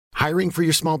Hiring for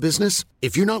your small business?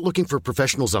 If you're not looking for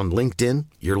professionals on LinkedIn,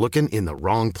 you're looking in the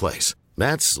wrong place.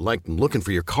 That's like looking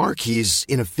for your car keys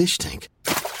in a fish tank.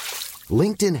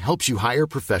 LinkedIn helps you hire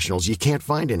professionals you can't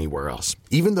find anywhere else,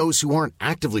 even those who aren't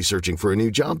actively searching for a new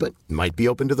job but might be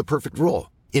open to the perfect role.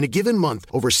 In a given month,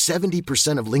 over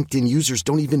 70% of LinkedIn users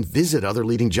don't even visit other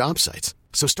leading job sites.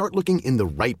 So start looking in the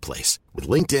right place. With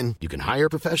LinkedIn, you can hire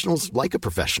professionals like a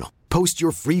professional. Post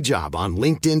your free job on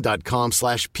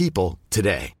linkedin.com/people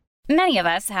today. Many of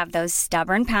us have those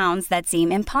stubborn pounds that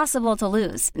seem impossible to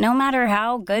lose, no matter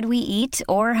how good we eat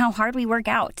or how hard we work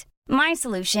out. My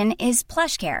solution is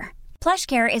PlushCare.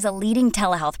 PlushCare is a leading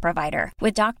telehealth provider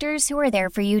with doctors who are there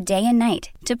for you day and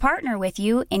night to partner with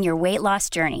you in your weight loss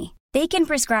journey. They can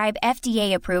prescribe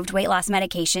FDA-approved weight loss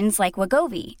medications like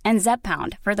Wegovy and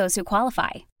Zepbound for those who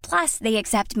qualify. Plus, they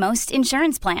accept most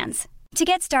insurance plans. To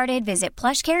get started, visit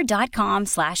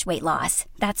plushcare.com/weightloss.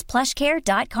 That's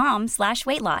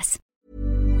plushcare.com/weightloss.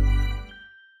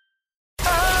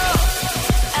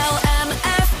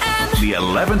 LMFM. The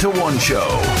 11 to 1 show.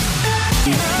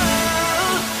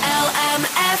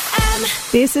 LMFM.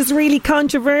 This is really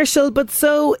controversial but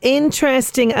so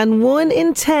interesting, and 1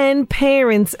 in 10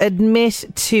 parents admit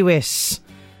to it.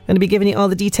 I'm going to be giving you all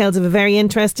the details of a very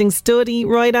interesting study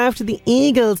right after the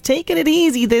Eagles taking it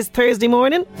easy this Thursday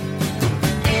morning.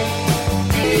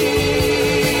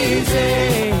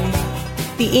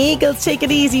 The Eagles' Take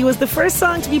It Easy was the first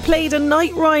song to be played on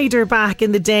Knight Rider back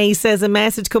in the day, says a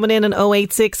message coming in on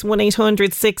 086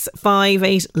 1800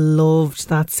 658. Loved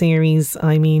that series.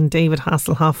 I mean, David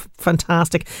Hasselhoff,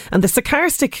 fantastic. And the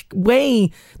sarcastic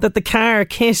way that the car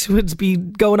kit would be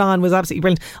going on was absolutely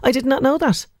brilliant. I did not know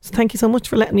that. So thank you so much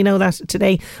for letting me know that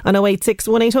today on 086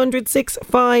 1800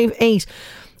 658.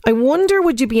 I wonder,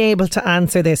 would you be able to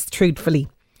answer this truthfully?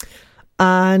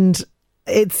 And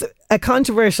it's a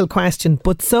controversial question,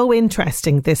 but so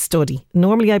interesting, this study.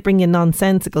 Normally I bring you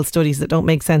nonsensical studies that don't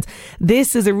make sense.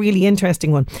 This is a really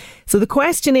interesting one. So the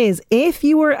question is, if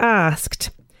you were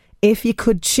asked if you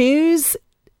could choose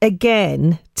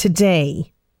again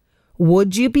today,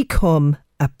 would you become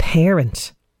a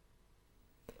parent?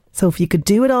 So if you could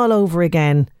do it all over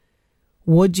again,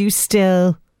 would you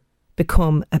still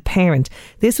become a parent?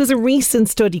 This was a recent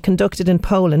study conducted in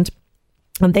Poland.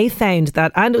 And they found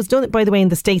that, and it was done, by the way, in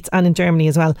the States and in Germany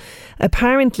as well,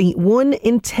 apparently 1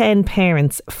 in 10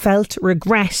 parents felt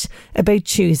regret about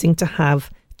choosing to have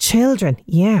children.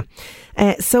 Yeah.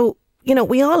 So, you know,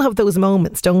 we all have those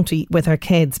moments, don't we, with our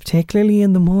kids, particularly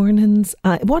in the mornings.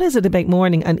 What is it about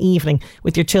morning and evening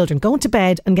with your children? Going to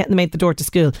bed and getting them out the door to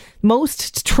school.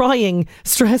 Most trying,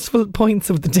 stressful points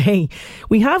of the day.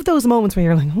 We have those moments where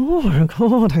you're like, oh my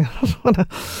God, I don't want to...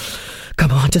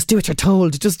 Come on, just do what you're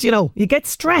told. Just, you know, you get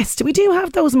stressed. We do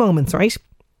have those moments, right?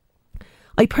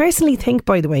 I personally think,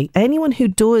 by the way, anyone who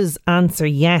does answer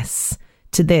yes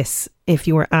to this, if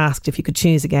you were asked if you could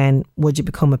choose again, would you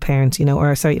become a parent? You know,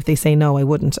 or sorry, if they say no, I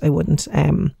wouldn't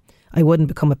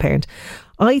become a parent.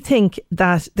 I think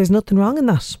that there's nothing wrong in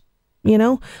that. You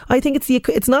know, I think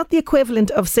it's not the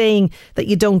equivalent of saying that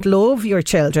you don't love your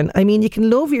children. I mean, you can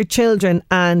love your children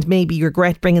and maybe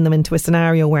regret bringing them into a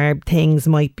scenario where things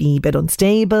might be a bit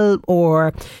unstable,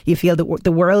 or you feel that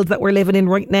the world that we're living in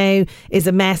right now is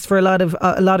a mess for a lot of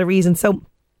reasons. So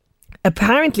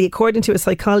apparently, according to a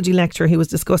psychology lecturer who was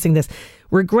discussing this,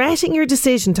 regretting your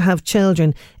decision to have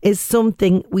children is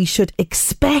something we should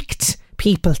expect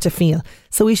people to feel.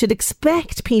 So we should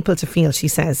expect people to feel, she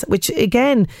says, which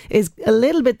again is a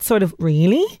little bit sort of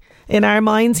really in our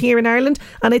minds here in Ireland.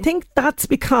 And I think that's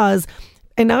because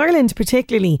in Ireland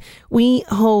particularly, we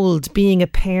hold being a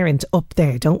parent up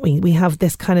there, don't we? We have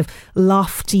this kind of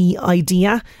lofty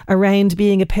idea around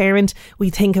being a parent.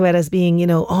 We think of it as being, you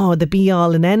know, the be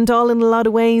all and end all in a lot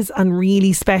of ways, and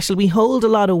really special. We hold a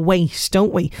lot of weight,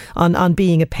 don't we, on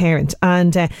being a parent.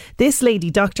 And this lady,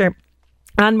 Dr.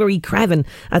 Anne-Marie Creven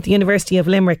at the University of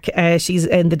Limerick, she's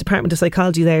in the Department of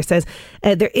Psychology there, says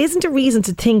there isn't a reason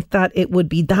to think that it would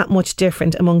be that much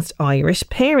different amongst Irish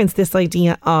parents, this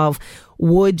idea of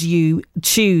would you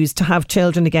choose to have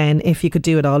children again if you could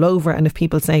do it all over. And if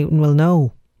people say, well,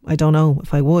 no, I don't know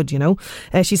if I would, you know.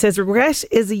 She says regret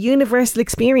is a universal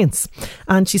experience,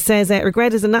 and she says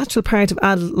regret is a natural part of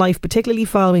adult life, particularly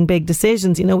following big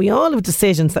decisions. You know, we all have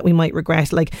decisions that we might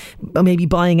regret, like maybe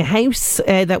buying a house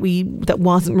that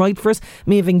wasn't right for us,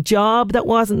 moving job that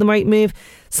wasn't the right move.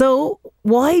 So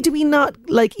why do we not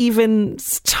even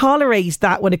tolerate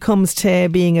that when it comes to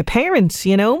being a parent,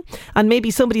 you know? And maybe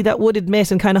somebody that would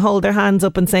admit and kind of hold their hands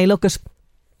up and say, look,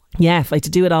 yeah, if I had to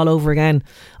do it all over again,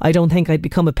 I don't think I'd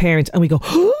become a parent. And we go,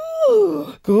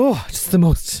 oh God, it's the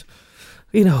most,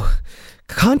 you know,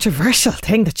 controversial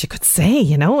thing that you could say,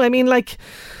 you know. I mean, like,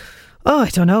 I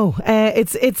don't know.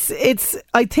 It's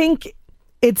I think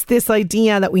it's this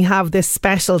idea that we have this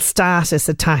special status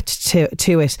attached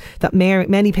to it, that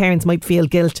many parents might feel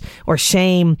guilt or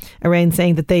shame around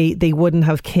saying that they wouldn't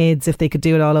have kids if they could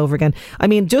do it all over again. I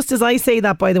mean, just as I say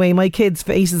that, by the way, my kids'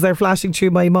 faces are flashing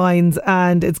through my mind,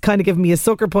 and it's kind of giving me a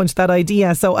sucker punch, that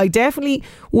idea. So I definitely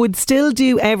would still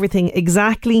do everything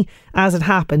exactly as it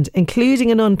happened,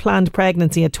 including an unplanned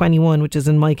pregnancy at 21, which is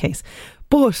in my case.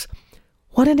 But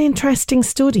what an interesting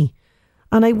study.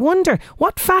 And I wonder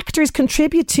what factors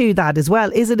contribute to that as well.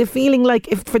 Is it a feeling like,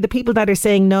 if for the people that are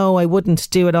saying, no, I wouldn't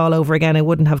do it all over again, I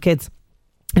wouldn't have kids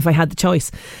if I had the choice.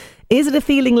 Is it a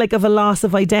feeling like of a loss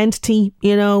of identity?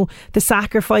 You know, the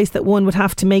sacrifice that one would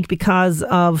have to make because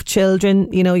of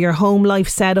children, you know, your home life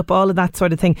setup, all of that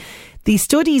sort of thing. These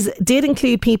studies did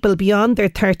include people beyond their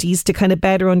 30s to kind of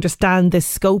better understand the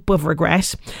scope of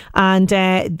regret. And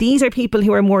these are people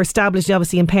who are more established,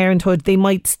 obviously, in parenthood. They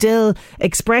might still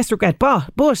express regret. But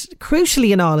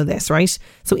crucially in all of this, right?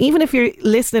 So even if you're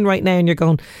listening right now and you're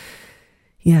going,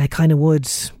 yeah, I kind of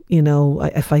would, you know,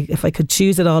 if I could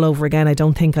choose it all over again, I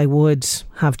don't think I would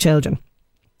have children.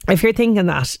 If you're thinking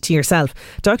that to yourself,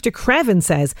 Dr. Crevan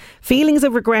says feelings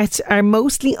of regret are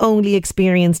mostly only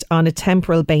experienced on a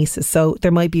temporal basis. So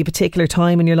there might be a particular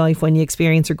time in your life when you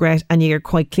experience regret and you're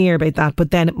quite clear about that, but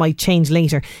then it might change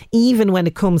later, even when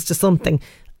it comes to something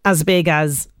as big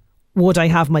as, would I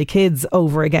have my kids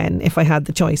over again if I had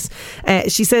the choice?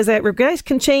 She says regret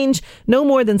can change no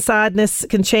more than sadness,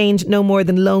 can change no more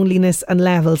than loneliness and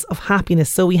levels of happiness.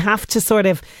 So we have to sort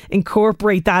of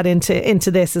incorporate that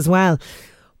into this as well.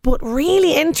 But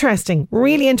really interesting.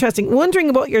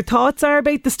 Wondering what your thoughts are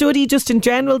about the study, just in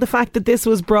general, the fact that this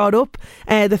was brought up,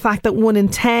 the fact that 1 in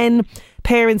 10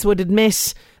 parents would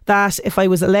admit that if I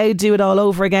was allowed to do it all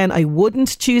over again, I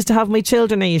wouldn't choose to have my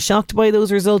children. Are you shocked by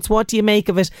those results? What do you make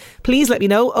of it? Please let me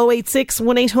know. 086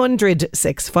 1800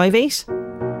 658.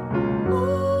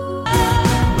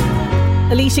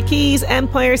 Alicia Keys,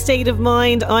 Empire State of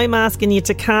Mind. I'm asking you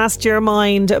to cast your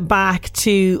mind back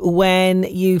to when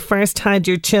you first had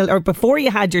your children, or before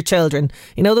you had your children.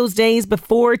 You know, those days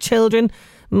before children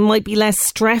might be less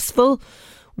stressful.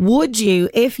 Would you,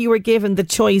 if you were given the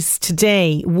choice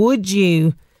today, would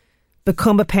you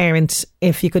become a parent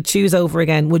if you could choose over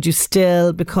again? Would you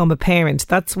still become a parent?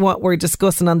 That's what we're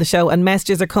discussing on the show, and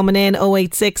messages are coming in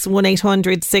 086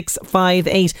 1800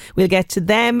 658. We'll get to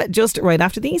them just right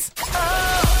after these.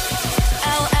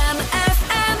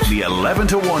 LMFM, the 11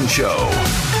 to 1 show.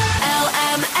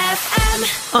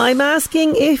 I'm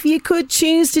asking, if you could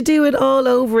choose to do it all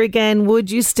over again, would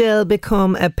you still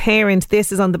become a parent?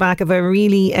 This is on the back of a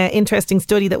really interesting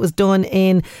study that was done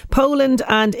in Poland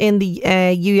and in the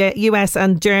US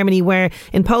and Germany, where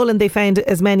in Poland they found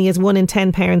as many as 1 in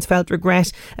 10 parents felt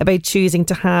regret about choosing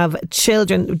to have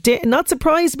children. Not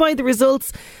surprised by the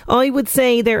results. I would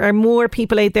say there are more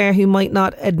people out there who might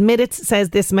not admit it,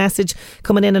 says this message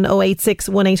coming in on 086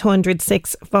 1800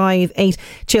 658.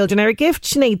 Children are a gift,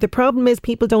 Sinead. The problem is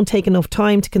people don't take enough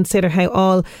time to consider how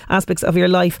all aspects of your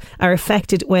life are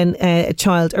affected when a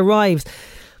child arrives.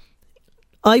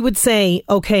 I would say,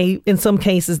 okay, in some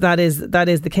cases that is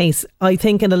the case. I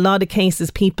think in a lot of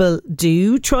cases people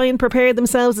do try and prepare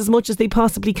themselves as much as they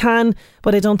possibly can,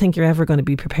 but I don't think you're ever going to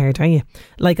be prepared, are you?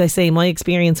 Like I say, my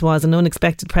experience was an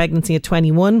unexpected pregnancy at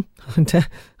 21.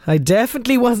 I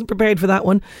definitely wasn't prepared for that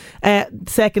one.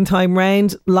 Second time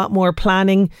round, a lot more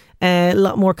planning, a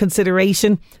lot more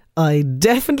consideration. I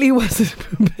definitely wasn't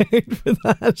prepared for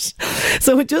that.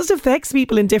 So it just affects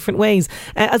people in different ways.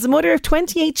 As a mother of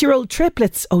 28-year-old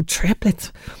triplets,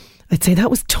 I'd say that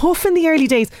was tough in the early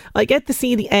days. I get to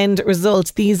see the end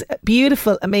result. These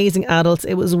beautiful, amazing adults.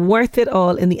 It was worth it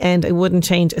all in the end. I wouldn't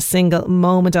change a single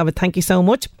moment of it. Thank you so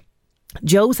much.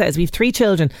 Joe says we've 3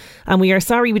 children and we are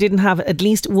sorry we didn't have at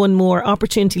least one more.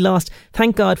 Opportunity lost.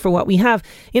 Thank God for what we have.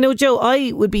 You know, Joe,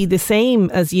 I would be the same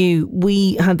as you.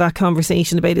 We had that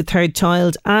conversation about a 3rd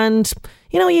child, and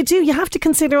you know, you have to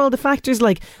consider all the factors,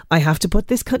 like I have to put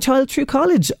this child through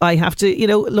college, I have to, you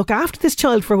know, look after this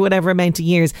child for whatever amount of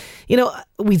years. You know,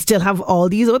 we still have all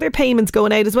these other payments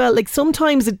going out as well. Like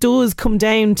sometimes it does come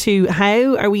down to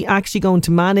how are we actually going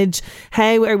to manage,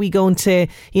 how are we going to,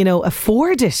 you know,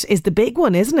 afford it is the big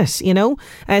one, isn't it? You know,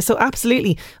 so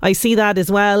absolutely I see that as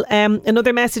well.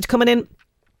 Another message coming in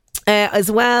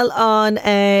as well on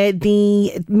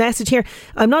the message here.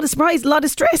 I'm not surprised. A lot of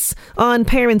stress on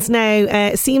parents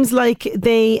now. Seems like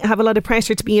they have a lot of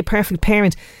pressure to be a perfect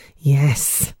parent.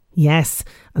 Yes, Yes,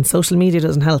 and social media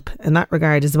doesn't help in that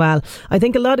regard as well. I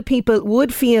think a lot of people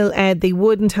would feel they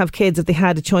wouldn't have kids if they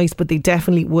had a choice, but they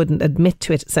definitely wouldn't admit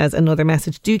to it, says another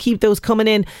message. Do keep those coming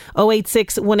in.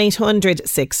 086 1800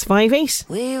 658.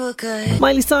 We were good.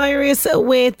 Miley Cyrus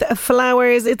with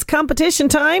Flowers. It's competition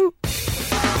time.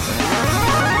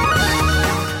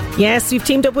 Yes, we've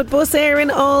teamed up with Bus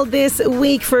Éireann all this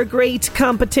week for a great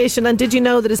competition. And did you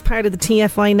know that as part of the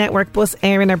TFI network, Bus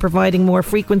Éireann are providing more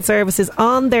frequent services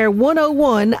on their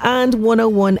 101 and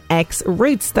 101X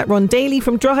routes that run daily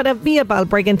from Drogheda via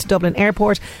Balbriggan to Dublin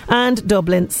Airport and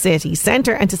Dublin City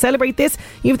Centre. And to celebrate this,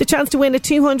 you have the chance to win a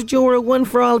 €200 one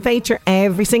for all voucher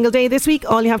every single day this week.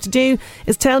 All you have to do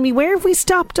is tell me where have we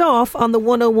stopped off on the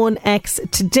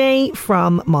 101X today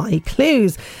from my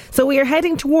clues. So we are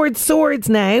heading towards Swords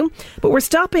now, but we're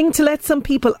stopping to let some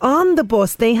people on the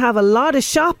bus. They have a lot of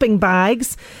shopping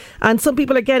bags, and some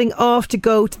people are getting off to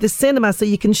go to the cinema. So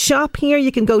you can shop here,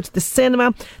 you can go to the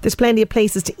cinema. There's plenty of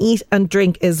places to eat and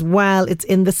drink as well. It's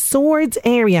in the Swords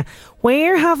area.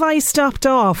 Where have I stopped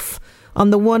off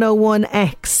on the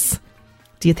 101X?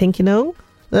 Do you think you know?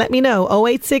 Let me know.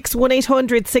 086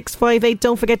 1800 658.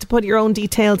 Don't forget to put your own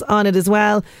details on it as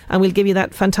well, and we'll give you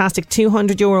that fantastic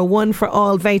 €200 one for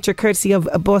all voucher courtesy of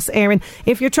Bus Éireann.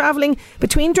 If you're travelling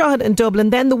between Drogheda and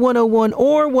Dublin, then the 101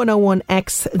 or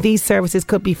 101X, these services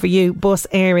could be for you.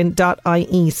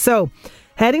 Buséireann.ie. So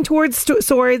heading towards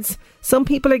Swords. Some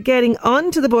people are getting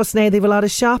onto the bus now. They have a lot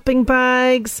of shopping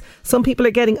bags. Some people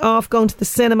are getting off, going to the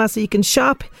cinema. So you can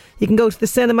shop, you can go to the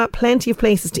cinema. Plenty of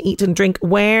places to eat and drink.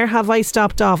 Where have I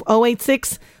stopped off?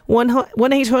 086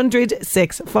 1800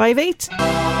 658.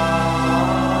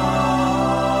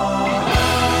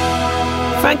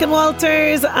 Frank and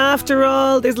Walters, after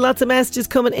all, there's lots of messages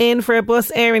coming in for a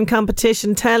Bus Éireann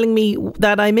competition telling me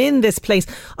that I'm in this place.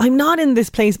 I'm not in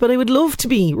this place, but I would love to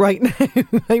be right now.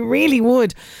 I really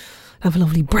would. Have a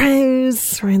lovely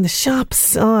browse around the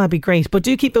shops. Oh, that'd be great. But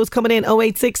do keep those coming in.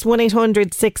 086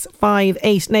 1800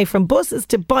 658. Now, from buses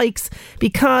to bikes,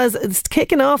 because it's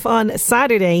kicking off on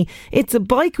Saturday. It's a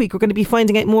bike week. We're going to be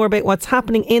finding out more about what's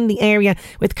happening in the area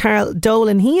with Carl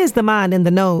Dolan. He is the man in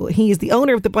the know. He is the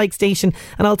owner of the bike station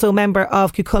and also a member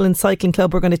of Cuchulainn Cycling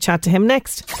Club. We're going to chat to him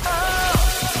next.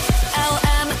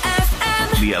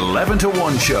 LMFM. The 11 to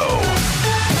 1 show.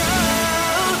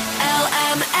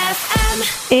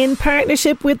 In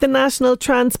partnership with the National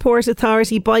Transport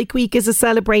Authority, Bike Week is a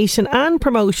celebration and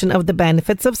promotion of the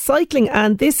benefits of cycling.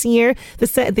 And this year,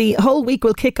 the whole week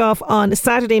will kick off on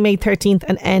Saturday, May 13th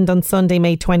and end on Sunday,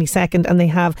 May 22nd. And they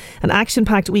have an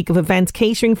action-packed week of events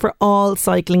catering for all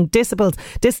cycling disciplines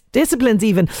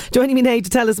even. Joining me now to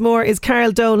tell us more is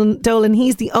Carl Dolan.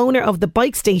 He's the owner of the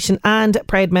bike station and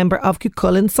proud member of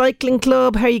Cuchulainn Cycling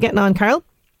Club. How are you getting on, Carl?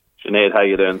 Sinead, how are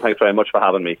you doing? Thanks very much for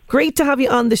having me. Great to have you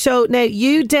on the show. Now,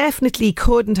 you definitely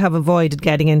couldn't have avoided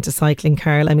getting into cycling,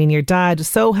 Carl. I mean, your dad was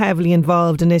so heavily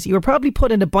involved in it. You were probably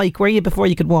put in a bike, were you, before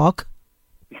you could walk?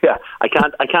 Yeah, I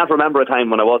can't remember a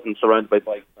time when I wasn't surrounded by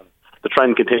bikes. And the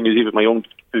trend continues. Even my own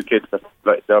two kids,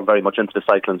 they're very much into the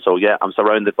cycling. So yeah, I'm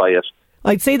surrounded by it.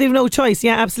 I'd say they've no choice,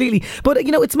 yeah, absolutely. But,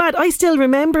 you know, it's mad. I still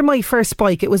remember my first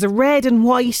bike. It was a red and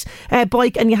white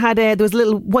bike, and you had there was a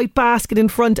little white basket in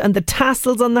front and the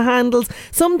tassels on the handles.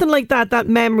 Something like that. That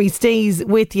memory stays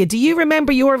with you. Do you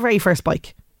remember your very first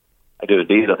bike? I do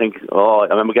indeed. I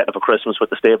remember getting it for Christmas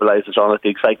with the stabilisers on it, the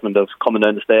excitement of coming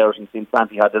down the stairs and seeing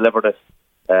Santi had delivered it.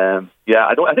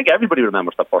 I think everybody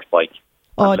remembers that first bike.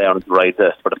 And learning to ride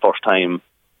this for the first time.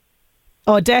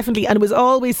 Oh, definitely. And it was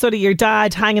always sort of your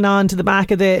dad hanging on to the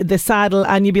back of the saddle,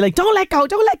 and you'd be like, don't let go,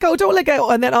 don't let go, don't let go.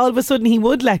 And then all of a sudden he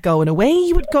would let go, and away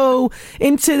he would go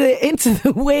into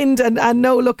the wind and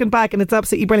no looking back. And it's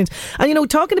absolutely brilliant. And, you know,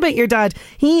 talking about your dad,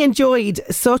 he enjoyed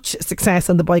such success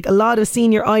on the bike. A lot of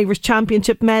senior Irish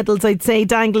championship medals, I'd say,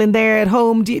 dangling there at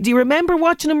home. Do you remember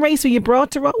watching him race? Were you brought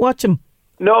to watch him?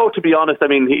 No, to be honest. I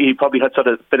mean, he probably had sort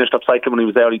of finished up cycling when he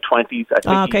was early 20s. I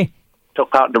think okay. Took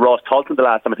part in the Ross Talton the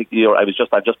last time. I think the year I've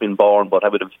just been born, but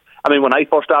when I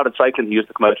first started cycling, he used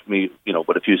to come out to me, you know,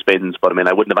 with a few spins, but I mean,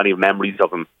 I wouldn't have any memories of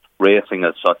him racing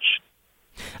as such.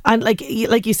 And like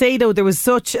you say, though, there was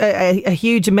such a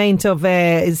huge amount of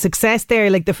success there.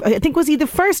 Like I think, was he the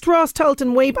first Ross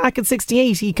Talton way back in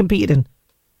 '68 he competed in?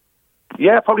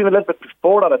 Yeah, probably a little bit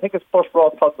before that. I think his first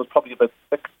Ross Talton was probably about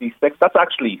 66. That's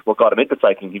actually what got him into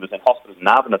cycling. He was in hospital in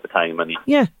Navan at the time, and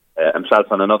himself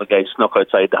and another guy snuck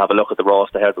outside to have a look at the Ross.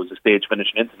 They heard there was a stage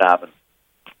finishing into Navan.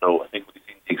 So I think when he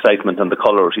seen the excitement and the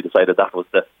colours, he decided that was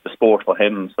the sport for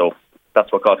him. So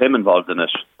that's what got him involved in it.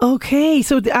 Okay,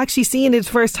 so actually seeing it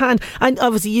firsthand, and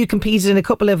obviously you competed in a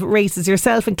couple of races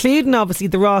yourself, including obviously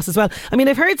the Ross as well. I mean,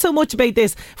 I've heard so much about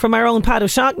this from our own Pat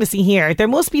O'Shaughnessy here. There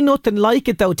must be nothing like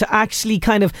it though, to actually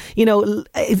kind of,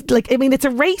 it's a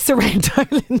race around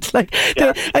Ireland.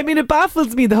 It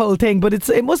baffles me, the whole thing, but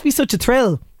it must be such a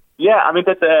thrill. Yeah, I mean,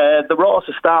 the Ross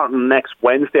is starting next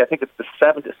Wednesday. I think it's the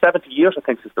 70 years, I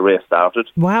think, since the race started.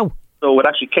 Wow. So it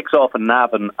actually kicks off in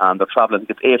Navan, and they're travelling, I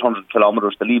think it's 800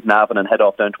 kilometres. They leave Navan and head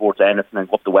off down towards Ennis and then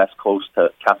go up the west coast to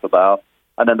Castlebar.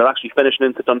 And then they're actually finishing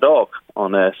into Dundalk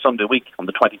on a Sunday week on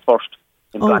the 21st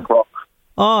in Blackrock.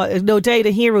 Oh, no doubt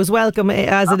a hero's welcome,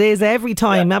 as it is every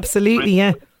time. Yeah, absolutely,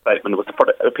 yeah. Excitement.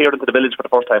 It appeared into the village for the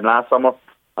first time last summer,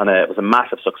 and it was a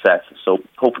massive success. So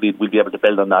hopefully we'll be able to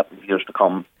build on that in the years to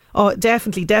come. Oh,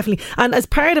 definitely. And as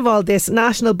part of all this,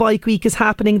 National Bike Week is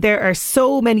happening. There are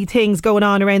so many things going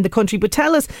on around the country. But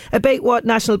tell us about what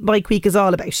National Bike Week is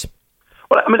all about.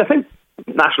 Well, I mean, I think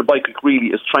National Bike Week really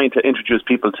is trying to introduce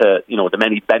people to, the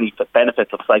many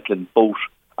benefits of cycling, both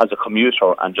as a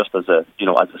commuter and just as a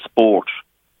sport.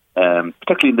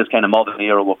 Particularly in this kind of modern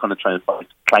era, we're kind of trying to fight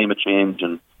climate change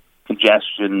and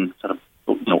congestion, sort of,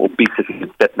 obesity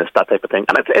and fitness, that type of thing.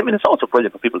 And it's also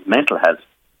brilliant for people's mental health,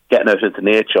 getting out into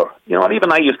nature, and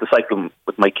even I used to cycle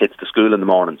with my kids to school in the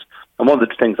mornings. And one of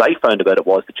the things I found about it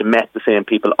was that you met the same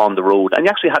people on the road, and you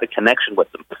actually had a connection with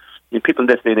them. People in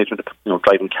this day and age,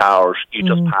 driving cars, you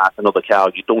just pass another car,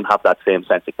 you don't have that same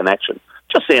sense of connection.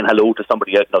 Just saying hello to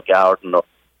somebody out in their garden or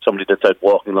somebody that's out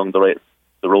walking along the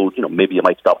road, maybe you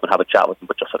might stop and have a chat with them,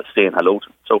 but just sort of saying hello to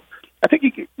them. So I think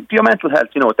your mental health,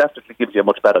 it definitely gives you a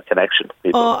much better connection to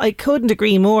people. Oh, I couldn't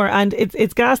agree more. And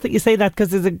it's gas that you say that,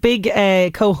 because there's a big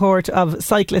cohort of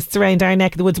cyclists around our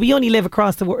neck of the woods. We only live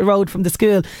across the road from the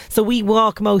school, so we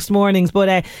walk most mornings.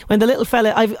 But when the little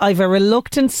fella, I've a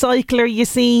reluctant cycler, you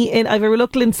see, I've a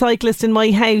reluctant cyclist in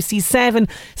my house. He's 7,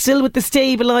 still with the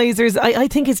stabilisers. I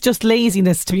think it's just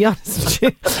laziness, to be honest with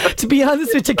you. To be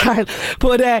honest with you, Carl.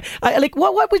 But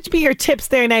what would be your tips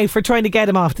there now for trying to get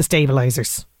him off the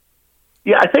stabilisers?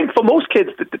 Yeah, I think for most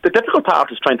kids, the difficult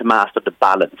part is trying to master the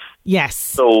balance. Yes.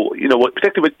 So,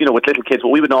 particularly with little kids,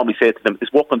 what we would normally say to them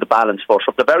is work on the balance first. So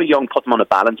if they're very young, put them on a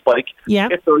balance bike. Yeah.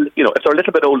 If they're a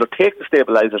little bit older, take the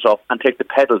stabilisers off and take the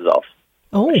pedals off.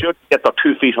 Oh. Be sure to get their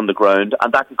 2 feet on the ground,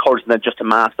 and that encourages them just to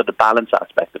master the balance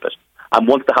aspect of it. And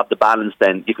once they have the balance,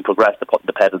 then you can progress to putting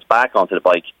the pedals back onto the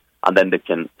bike, and then they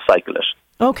can cycle it.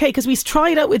 Okay, because we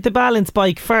tried out with the balance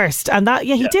bike first, and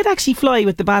he did actually fly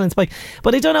with the balance bike.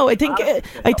 But I don't know. I think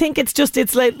it's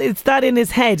that in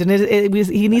his head, and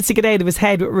he needs to get out of his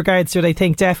head with regards to it. I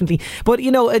think definitely. But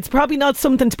it's probably not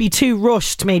something to be too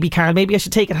rushed. Maybe, Carl. Maybe I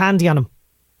should take it handy on him.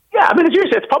 Yeah, I mean, as you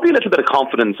said, it's probably a little bit of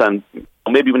confidence, and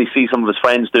maybe when he sees some of his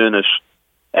friends doing it,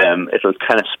 it'll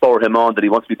kind of spur him on that he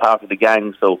wants to be part of the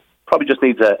gang. So probably just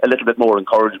needs a little bit more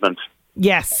encouragement.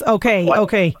 Yes, okay.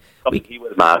 He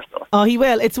will master. Oh, he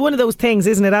will. It's one of those things,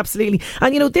 isn't it? Absolutely.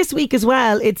 And this week as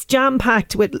well, it's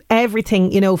jam-packed with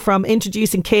everything, from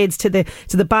introducing kids to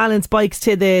the balance bikes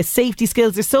to the safety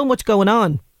skills. There's so much going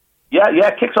on. Yeah,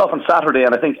 it kicks off on Saturday,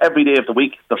 and I think every day of the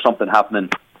week there's something happening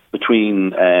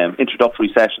between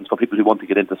introductory sessions for people who want to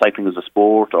get into cycling as a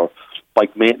sport, or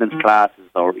bike maintenance classes,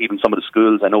 or even some of the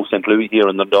schools. I know St. Louis here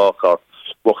in Dundalk are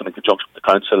working in conjunction with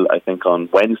the council. I think on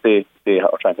Wednesday they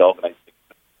are trying to organise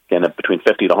between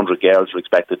 50 to 100 girls are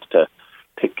expected to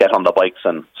get on the bikes,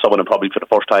 and some of them probably for the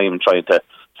first time trying to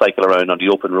cycle around on the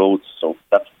open roads. So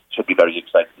that should be very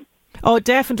exciting. Oh,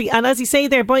 definitely. And as you say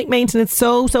there, bike maintenance,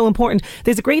 so important.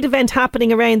 There's a great event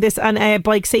happening around this, and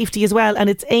bike safety as well, and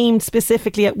it's aimed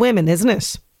specifically at women, isn't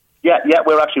it? Yeah,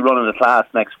 we're actually running a class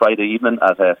next Friday evening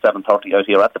at 7:30 out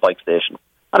here at the bike station.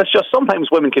 And it's just sometimes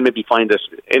women can maybe find it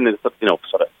in a,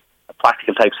 sort of a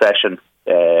practical type session,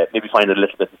 maybe find it a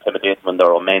little bit intimidating when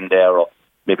there are men there, or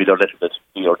maybe they're a little bit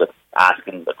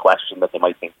asking the question that they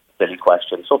might think is a silly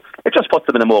question. So it just puts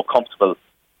them in a more comfortable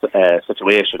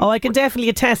situation. Oh, I can definitely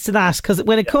attest to that, because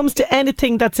when it comes to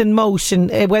anything that's in motion,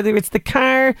 whether it's the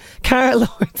car, Carl, or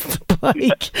it's the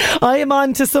bike, I am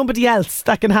on to somebody else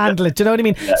that can handle it. Do you know what I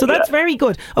mean? So that's very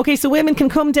good. Okay, so women can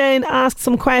come down, ask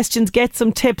some questions, get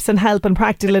some tips and help and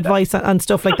practical advice and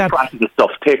stuff like that. Practical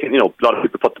stuff. Taking, a lot of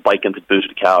people put the bike into the boot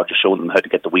of the car, just showing them how to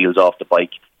get the wheels off the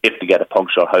bike, if they get a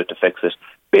puncture, how to fix it.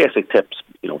 Basic tips,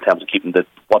 in terms of keeping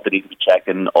what they need to be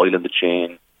checking, oil in the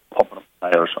chain, pumping up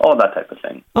tyres, all that type of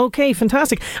thing. Okay,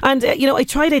 fantastic. And I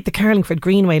tried out the Carlingford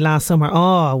Greenway last summer.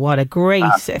 Oh, what a great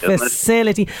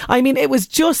facility. I mean, it was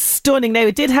just stunning. Now,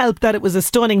 it did help that it was a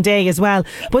stunning day as well,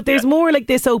 but there's more like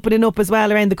this opening up as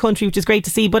well around the country, which is great to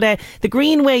see. But the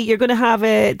Greenway, you're going to have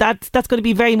that's going to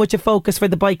be very much a focus for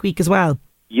the bike week as well.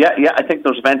 Yeah, I think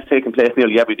there's events taking place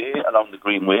nearly every day along the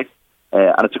Greenway.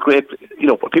 And it's a great, for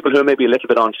people who are maybe a little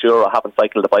bit unsure or haven't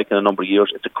cycled a bike in a number of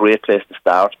years, it's a great place to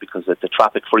start because it's a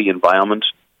traffic-free environment.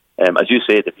 As you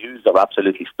say, the views are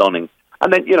absolutely stunning.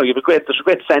 And then, there's a great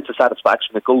sense of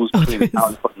satisfaction that goes between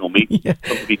Carlingford and O'Meath. Yeah.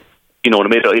 In the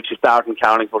middle, if you start in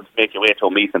Carlingford, make your way to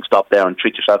O'Meath and stop there and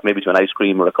treat yourself maybe to an ice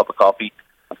cream or a cup of coffee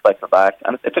and cycle back.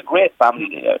 And it's a great family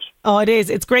day out. Oh, it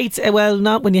is. It's great. Well,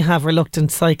 not when you have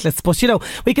reluctant cyclists, but,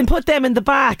 we can put them in the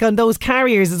back on those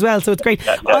carriers as well, so it's great.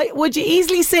 Yeah. Would you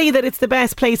easily say that it's the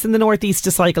best place in the northeast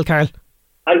to cycle, Carl?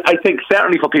 I think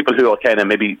certainly for people who are kind of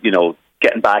maybe,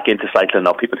 getting back into cycling,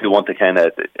 or people who want to kind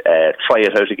of try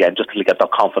it out again just to get their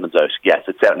confidence out. Yes,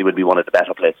 it certainly would be one of the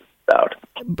better places to start.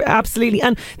 Absolutely.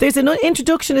 And there's an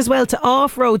introduction as well to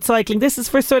off-road cycling. This is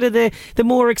for sort of the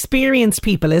more experienced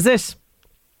people, is it?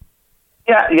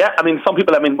 Yeah. I mean, some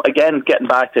people, again, getting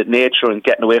back to nature and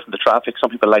getting away from the traffic.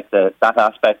 Some people like that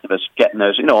aspect of it, getting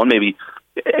out, and maybe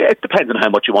it depends on how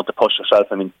much you want to push yourself.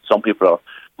 I mean, some people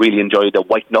really enjoy the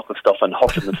white knuckle stuff and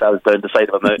huffing themselves down the side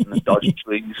of a mountain and dodging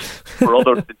trees. For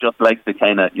others, they just like the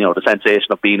kind of, the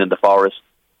sensation of being in the forest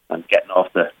and getting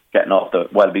off the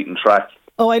well-beaten track.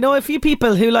 Oh, I know a few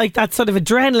people who like that sort of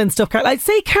adrenaline stuff, Carl. I'd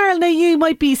say, Carl, now you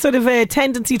might be sort of a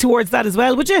tendency towards that as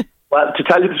well, would you? Well, to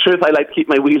tell you the truth, I like to keep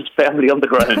my wheels firmly on the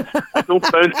ground. I don't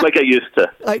bounce like I used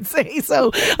to. I'd say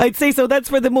so. That's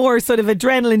for the more sort of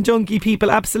adrenaline junkie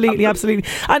people. Absolutely. And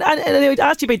I would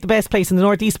ask you about the best place in the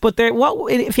northeast, but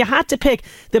if you had to pick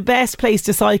the best place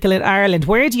to cycle in Ireland,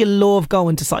 where do you love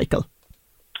going to cycle?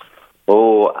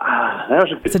 Oh,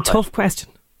 it's a tough question.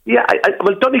 Yeah,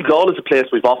 well, Donegal is a place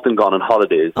we've often gone on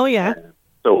holidays. Oh, yeah.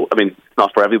 So, it's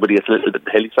not for everybody. It's a little bit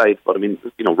hilly side, but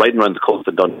riding around the coast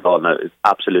in Donegal now is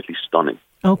absolutely stunning.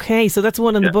 Okay, so that's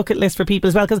one on the bucket list for people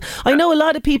as well, because I know a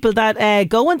lot of people that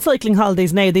go on cycling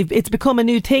holidays now. It's become a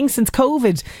new thing since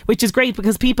COVID, which is great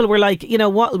because people were like,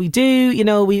 what will we do?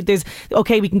 We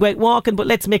can go out walking, but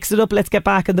let's mix it up. Let's get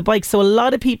back on the bike. So a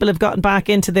lot of people have gotten back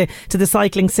into the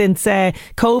cycling since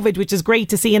COVID, which is great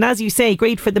to see. And as you say,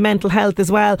 great for the mental health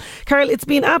as well. Carl, it's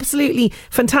been absolutely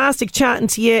fantastic chatting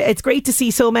to you. It's great to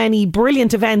see so many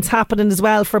brilliant events happening as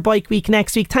well for Bike Week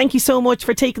next week. Thank you so much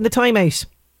for taking the time out.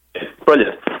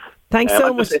 Brilliant. Thanks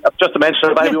so much. Just to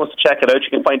mention, if anybody wants to check it out, you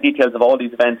can find details of all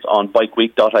these events on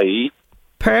bikeweek.ie.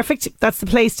 Perfect. That's the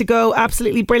place to go.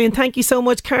 Absolutely brilliant. Thank you so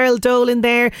much, Carl Dolan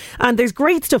there. And there's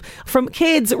great stuff from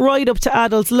kids right up to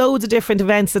adults. Loads of different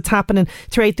events that's happening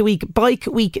throughout the week.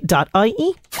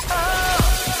 Bikeweek.ie.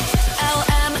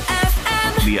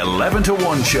 LMFM. The 11 to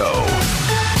 1 show.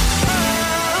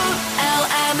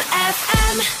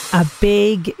 A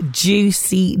big,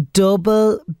 juicy,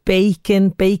 double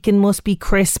bacon must be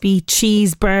crispy,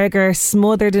 cheeseburger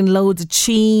smothered in loads of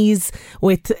cheese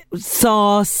with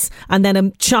sauce and then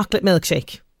a chocolate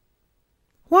milkshake.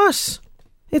 What?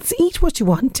 It's Eat What You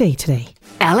Want Day today.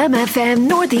 LMFM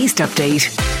Northeast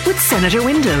Update with Senator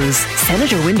Windows.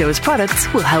 Senator Windows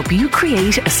products will help you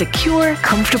create a secure,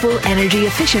 comfortable, energy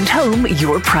efficient home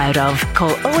you're proud of.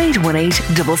 Call 0818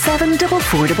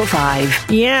 774455.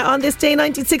 Yeah, on this day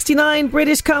 1969,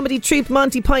 British comedy troupe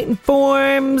Monty Python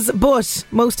forms. But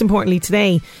most importantly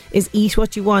today is Eat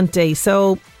What You Want Day.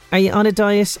 So are you on a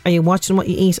diet? Are you watching what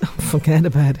you eat? Oh, forget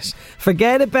about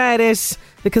it.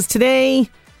 Because today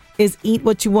is Eat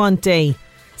What You Want Day.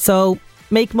 So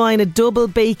make mine a double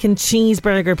bacon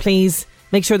cheeseburger, please.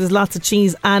 Make sure there's lots of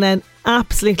cheese and an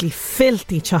absolutely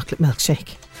filthy chocolate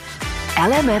milkshake.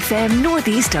 LMFM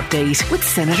Northeast Update with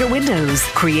Senator Windows.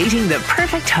 Creating the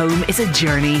perfect home is a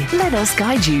journey. Let us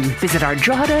guide you. Visit our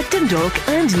Drogheda, Dundalk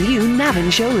and new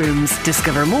Navan showrooms.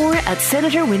 Discover more at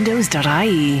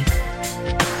senatorwindows.ie.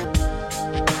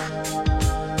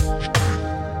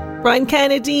 Brian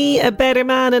Kennedy, A Better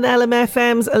Man in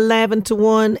LMFM's 11 to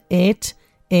 1. It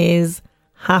is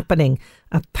happening.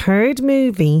 A third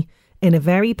movie in a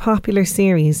very popular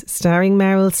series starring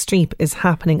Meryl Streep is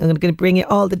happening. I'm going to bring you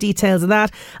all the details of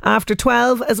that after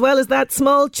 12. As well as that,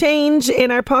 small change in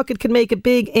our pocket can make a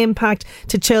big impact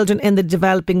to children in the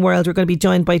developing world. We're going to be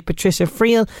joined by Patricia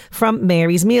Friel from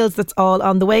Mary's Meals. That's all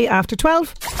on the way after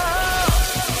 12.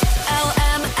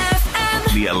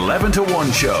 LMFM. The 11 to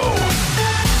 1 show.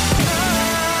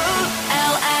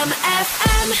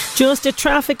 Just a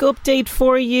traffic update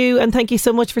for you, and thank you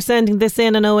so much for sending this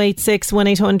in on 086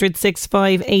 1800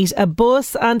 658. A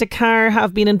bus and a car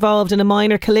have been involved in a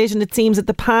minor collision, it seems, at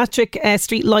the Patrick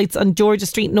Street lights on Georgia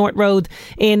Street North Road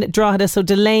in Drogheda, so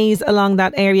delays along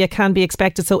that area can be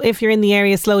expected. So if you're in the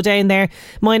area, slow down there.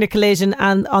 Minor collision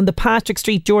and on the Patrick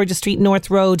Street, Georgia Street North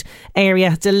Road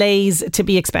area, delays to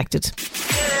be expected.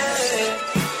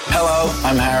 Hello,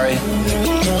 I'm Harry.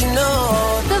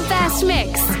 The best Breakfast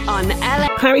Mix on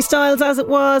Harry Styles, As It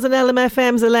Was, on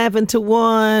LMFM's 11 to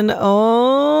 1.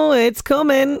 Oh, it's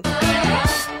coming.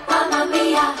 Mamma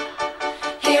mia,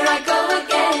 here I go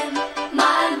again.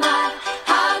 My,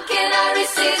 how can I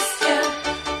resist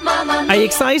you? Mamma mia. Are you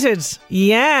excited?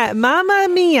 Yeah, Mamma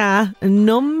Mia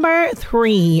number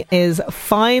 3 is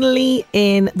finally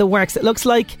in the works. It looks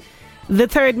like the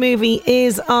third movie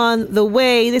is on the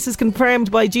way. This is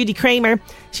confirmed by Judy Kramer.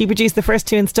 She produced the first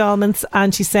 2 installments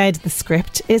and she said the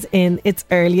script is in its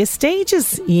earliest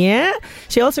stages. Yeah.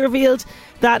 She also revealed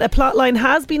that a plotline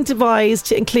has been devised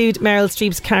to include Meryl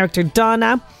Streep's character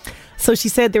Donna. So she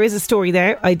said there is a story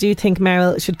there. I do think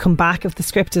Meryl should come back if the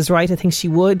script is right. I think she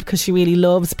would, because she really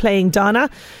loves playing Donna.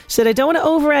 She said, I don't want to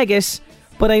over-egg it,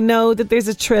 but I know that there's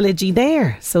a trilogy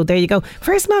there. So there you go.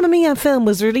 First Mamma Mia film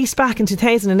was released back in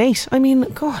 2008. I mean,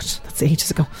 God, that's ages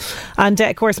ago. And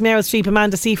of course, Meryl Streep,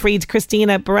 Amanda Seyfried,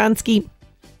 Christina Baranski,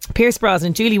 Pierce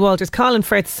Brosnan, Julie Walters, Colin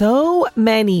Firth, so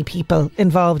many people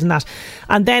involved in that.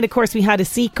 And then, of course, we had a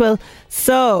sequel.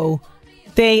 So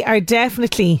they are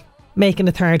definitely making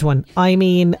a third one. I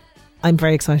mean, I'm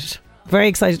very excited. Very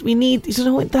excited. We need, you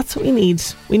know, that's what we need.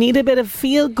 We need a bit of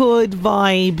feel-good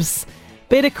vibes,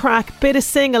 bit of crack, bit of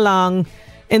sing-along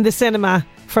in the cinema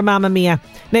for Mamma Mia.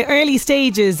 Now, early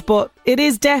stages, but it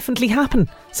is definitely happening.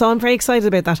 So I'm very excited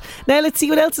about that. Now, let's see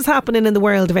what else is happening in the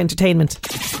world of entertainment.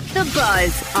 The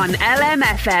Buzz on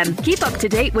LMFM. Keep up to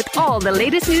date with all the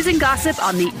latest news and gossip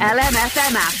on the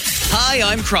LMFM app. Hi,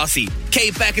 I'm Crossy.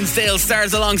 Kate Beckinsale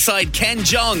stars alongside Ken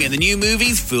Jeong in the new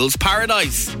movie's Fool's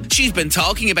Paradise. She's been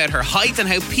talking about her height and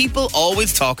how people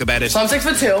always talk about it. So I'm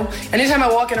 6'2". Anytime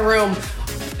I walk in a room,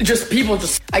 I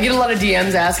get a lot of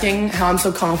DMs asking how I'm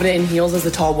so confident in heels as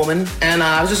a tall woman. And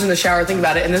I was just in the shower thinking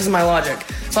about it, and this is my logic.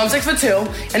 So I'm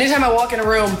 6'2". Anytime I walk in a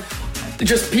room,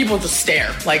 people just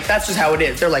stare. Like, that's just how it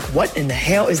is. They're like, what in the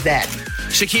hell is that?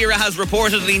 Shakira has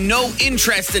reportedly no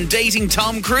interest in dating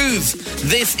Tom Cruise.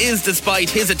 This is despite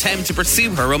his attempt to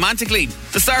pursue her romantically.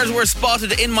 The stars were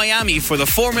spotted in Miami for the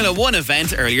Formula 1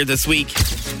 event earlier this week.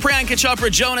 Priyanka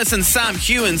Chopra Jonas and Sam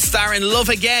Heughan star in Love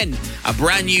Again, a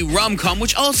brand new rom-com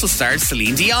which also stars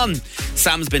Celine Dion.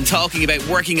 Sam's been talking about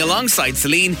working alongside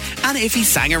Celine and if he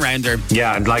sang around her.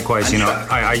 Yeah, and likewise, you know,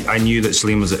 I knew that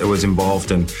Celine was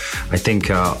involved, and I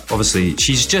think obviously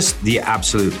she's just the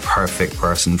absolute perfect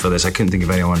person for this. I couldn't think of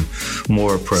anyone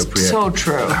more appropriate. So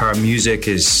true. Her music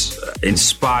is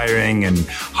inspiring and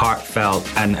heartfelt,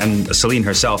 and Celine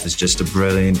herself is just a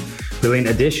brilliant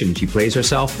addition. She plays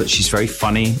herself, but she's very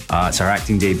funny. It's her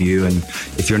acting debut, and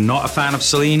if you're not a fan of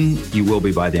Celine, you will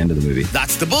be by the end of the movie.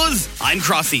 That's The Buzz. I'm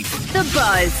Crossy. The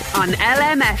Buzz on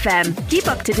LMFM. Keep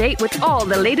up to date with all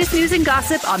the latest news and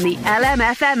gossip on the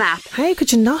LMFM app. How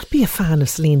could you not be a fan of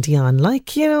Celine Dion?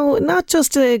 Like, you know, not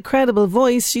just a credible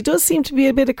voice, she does seem to be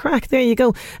a bit of crack. There you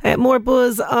go. More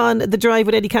Buzz on The Drive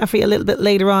with Eddie Caffrey a little bit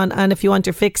later on, and if you want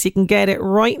your fix, you can get it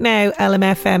right now,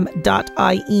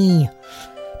 lmfm.ie.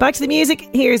 Back to the music,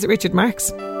 here's Richard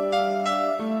Marx.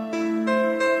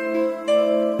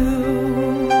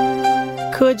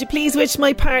 Could you please wish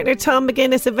my partner Tom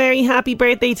McGuinness a very happy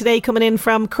birthday today, coming in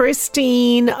from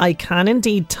Christine. I can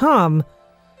indeed, Tom.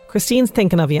 Christine's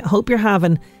thinking of you. I hope you're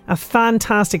having a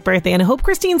fantastic birthday, and I hope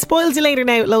Christine spoils you later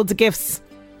now with loads of gifts.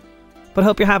 But I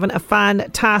hope you're having a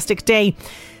fantastic day.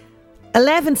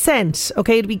 11 cent,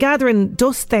 okay, to be gathering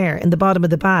dust there in the bottom of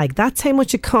the bag. That's how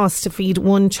much it costs to feed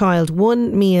one child,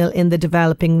 one meal in the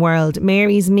developing world.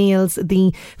 Mary's Meals,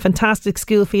 the fantastic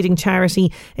school feeding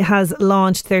charity, it has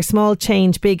launched their Small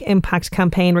Change Big Impact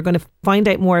campaign. We're going to find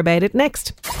out more about it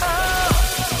next.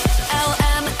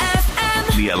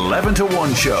 LMFM. The 11 to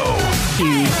 1 show.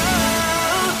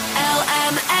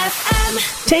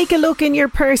 Take a look in your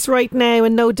purse right now,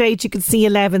 and no doubt you can see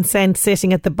 11 cents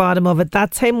sitting at the bottom of it.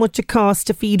 That's how much it costs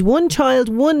to feed one child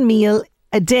one meal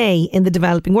a day in the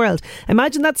developing world.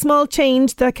 Imagine that small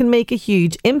change that can make a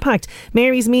huge impact.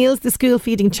 Mary's Meals, the school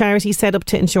feeding charity set up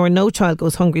to ensure no child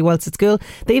goes hungry whilst at school,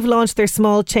 they've launched their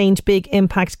Small Change Big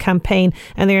Impact campaign,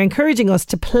 and they're encouraging us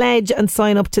to pledge and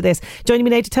sign up to this. Joining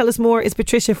me now to tell us more is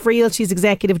Patricia Friel. She's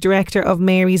Executive Director of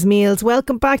Mary's Meals.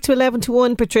 Welcome back to 11 to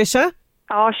 1, Patricia.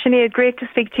 Oh, Sinead, great to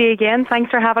speak to you again.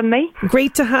 Thanks for having me.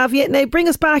 Great to have you. Now, bring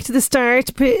us back to the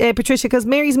start, Patricia, because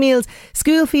Mary's Meals,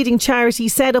 school feeding charity,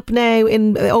 set up now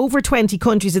in over 20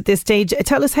 countries at this stage.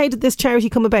 Tell us, how did this charity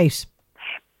come about?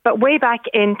 But way back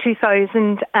in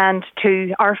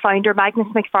 2002, our founder, Magnus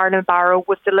McFarlane Barrow,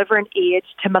 was delivering aid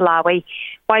to Malawi.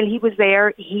 While he was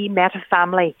there, he met a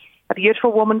family, a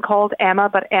beautiful woman called Emma,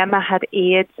 but Emma had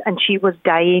AIDS and she was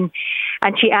dying.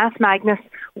 And she asked Magnus,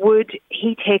 would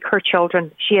he take her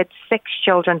children? She had 6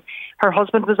 children. Her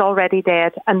husband was already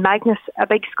dead. And Magnus, a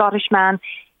big Scottish man,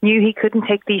 knew he couldn't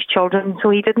take these children, so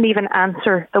he didn't even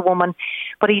answer the woman.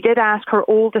 But he did ask her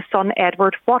oldest son,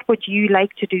 Edward, what would you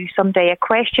like to do someday? A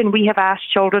question we have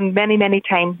asked children many, many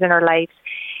times in our lives.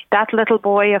 That little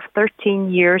boy of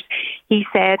 13 years, he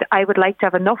said, I would like to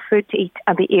have enough food to eat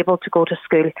and be able to go to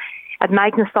school. And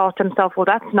Magnus thought to himself, well,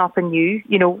 that's nothing new.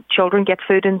 You know, children get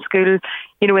food in school,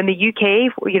 you know, in the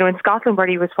UK, you know, in Scotland where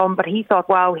he was from. But he thought,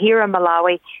 wow, here in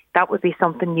Malawi, that would be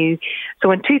something new.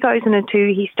 So in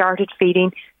 2002, he started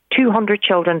feeding 200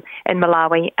 children in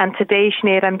Malawi. And today,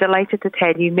 Sinead, I'm delighted to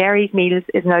tell you, Mary's Meals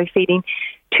is now feeding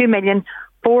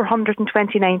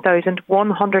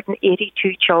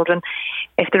 2,429,182 children.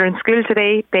 If they're in school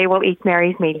today, they will eat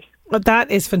Mary's Meals.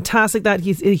 That is fantastic. That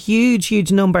is a huge,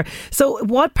 huge number. So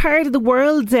what part of the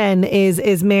world then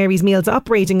is Mary's Meals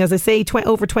operating? As I say,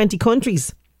 over 20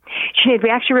 countries. Sinead, we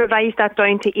actually revised that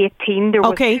down to 18. There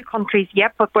were 2 countries,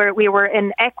 but we were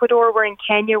in Ecuador, we're in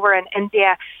Kenya, we're in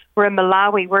India, we're in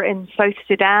Malawi, we're in South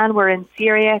Sudan, we're in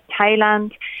Syria,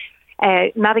 Thailand,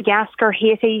 Madagascar,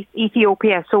 Haiti,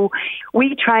 Ethiopia. So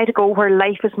we try to go where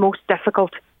life is most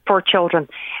difficult for children.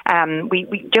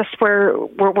 We just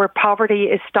where poverty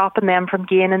is stopping them from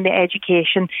gaining the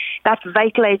education, that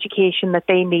vital education that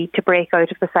they need to break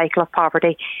out of the cycle of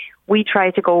poverty. We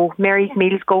try to go, Mary's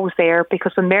Meals goes there,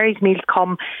 because when Mary's Meals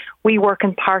come, we work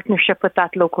in partnership with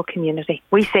that local community.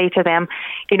 We say to them,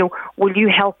 you know, will you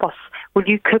help us? Will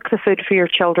you cook the food for your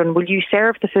children? Will you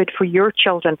serve the food for your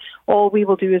children? All we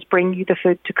will do is bring you the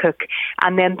food to cook.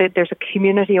 And then there's a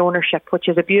community ownership, which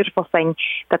is a beautiful thing,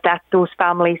 that those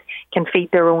families can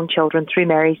feed their own children through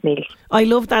Mary's Meals. I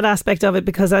love that aspect of it,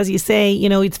 because as you say, you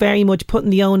know, it's very much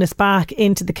putting the onus back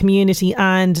into the community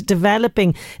and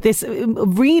developing this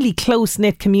really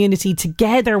close-knit community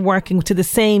together, working to the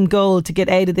same goal to get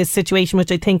out of this situation,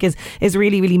 which I think is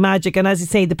really, really magic. And as you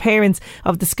say, the parents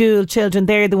of the school children,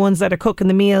 they're the ones that are cooking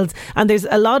the meals, and there's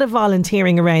a lot of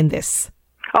volunteering around this.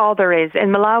 Oh, there is. In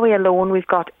Malawi alone, we've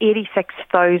got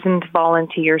 86,000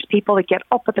 volunteers, people that get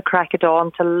up at the crack of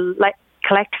dawn to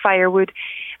collect firewood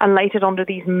and light it under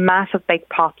these massive big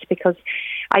pots, because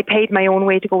I paid my own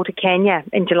way to go to Kenya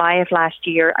in July of last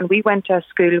year, and we went to a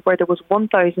school where there was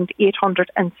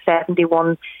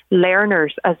 1,871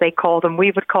 learners, as they call them.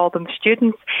 We would call them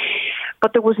students.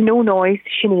 But there was no noise,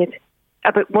 Sinead.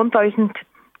 About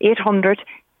 1,800,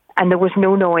 and there was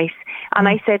no noise. And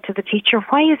I said to the teacher,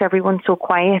 why is everyone so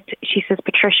quiet? She says,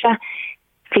 Patricia,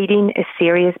 feeding is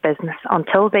serious business.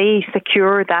 Until they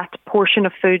secure that portion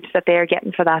of food that they're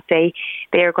getting for that day,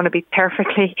 they are going to be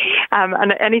perfectly...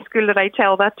 and any school that I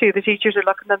tell that to, the teachers are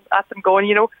looking at them going,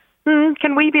 you know,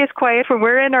 can we be as quiet when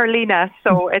we're in our Lena?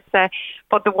 So it's...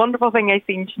 but the wonderful thing I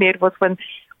seen, Sinead, was when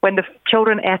the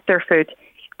children ate their food,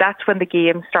 that's when the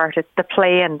game started, the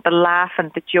playing, the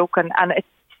laughing, the joking, and it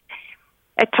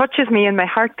touches me in my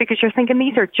heart, because you're thinking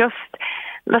these are just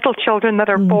little children that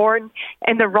are born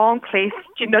in the wrong place,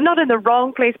 you know, not in the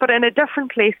wrong place, but in a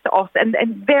different place to us, and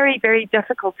very, very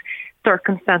difficult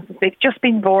circumstances. They've just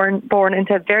been born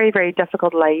into very, very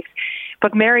difficult lives.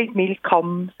 But Mary's Meals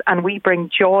comes, and we bring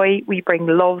joy, we bring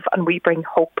love, and we bring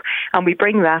hope, and we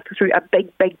bring that through a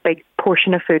big, big, big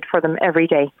portion of food for them every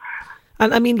day.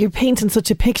 And I mean, you're painting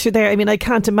such a picture there. I mean, I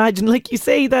can't imagine, like you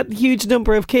say, that huge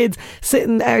number of kids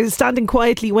standing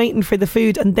quietly waiting for the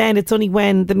food, and then it's only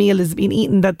when the meal has been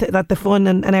eaten that the fun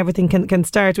and everything can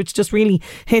start, which just really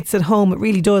hits at home. It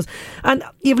really does. And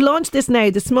you've launched this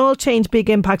now, the Small Change Big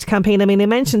Impact campaign. I mean, I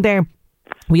mentioned there,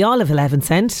 we all have 11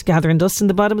 cent gathering dust in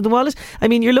the bottom of the wallet. I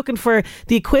mean, you're looking for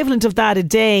the equivalent of that a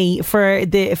day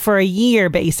for a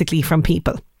year, basically, from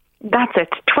people. That's it.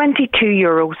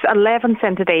 €22, 11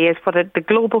 cent a day is what the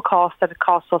global cost that it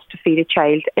costs us to feed a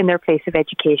child in their place of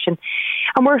education.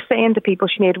 And we're saying to people,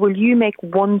 Sinead, will you make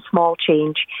one small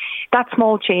change? That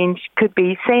small change could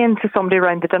be saying to somebody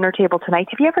around the dinner table tonight,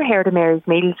 have you ever heard of Mary's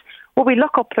Meals? Well, we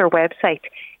look up their website,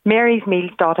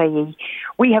 marysmeals.ie.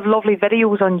 We have lovely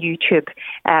videos on YouTube.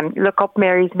 Look up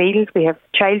Mary's Meals. We have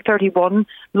Child 31.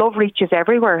 Love Reaches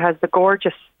Everywhere has the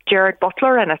gorgeous Gerard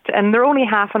Butler in it, and they're only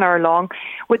half an hour long.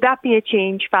 Would that be a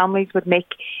change families would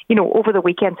make, you know, over the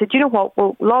weekend? So do you know what?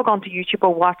 We'll log on to YouTube,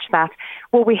 we'll watch that.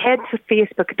 Well, we head to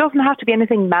Facebook. It doesn't have to be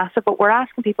anything massive, but we're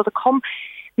asking people to come,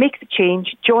 make the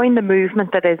change, join the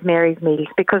movement that is Mary's Meals,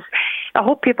 because I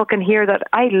hope people can hear that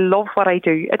I love what I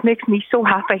do. It makes me so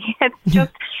happy.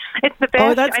 It's the best.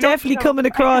 Oh, that's definitely coming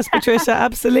across, Patricia,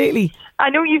 absolutely. I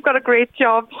know you've got a great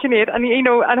job, Sinead, and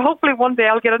and hopefully one day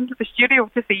I'll get into the studio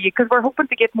to see you, because we're hoping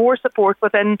to get more support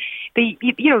within the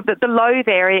Louth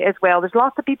area as well. There's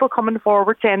lots of people coming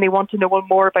forward saying they want to know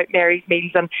more about Mary's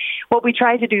Meals, and what we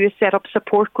try to do is set up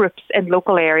support groups in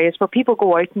local areas where people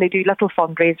go out and they do little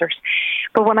fundraisers.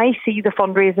 But when I see the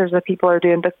fundraisers that people are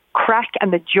doing, the crack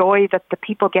and the joy that the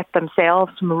people get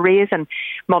themselves from raising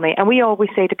money. And we always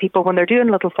say to people when they're doing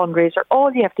a little fundraiser,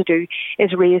 all you have to do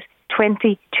is raise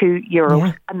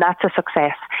 €22, and that's a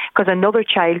success, because another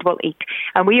child will eat.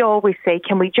 And we always say,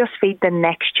 can we just feed the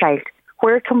next child?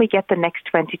 Where can we get the next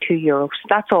 €22?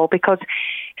 That's all, because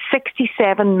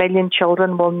 67 million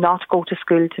children will not go to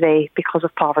school today because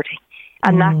of poverty.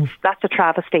 And that's a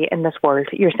travesty in this world.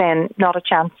 You're saying not a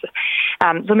chance.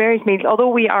 So Mary's Meals, although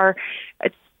we are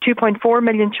 2.4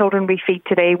 million children we feed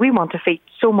today, we want to feed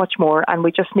so much more, and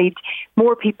we just need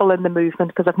more people in the movement,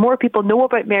 because if more people know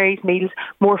about Mary's Meals,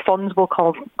 more funds will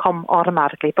come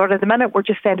automatically. But at the minute, we're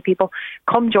just saying to people,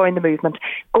 come join the movement.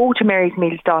 Go to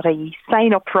marysmeals.ie,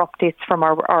 sign up for updates from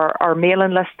our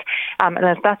mailing list, and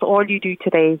if that's all you do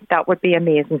today, that would be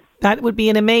amazing. That would be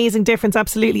an amazing difference,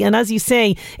 absolutely. And as you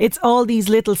say, it's all these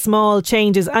little small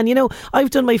changes. And you know, I've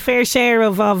done my fair share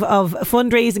of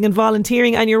fundraising and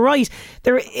volunteering, and you're right,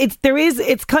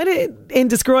 it's kind of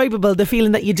indescribable, the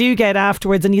feeling that you do get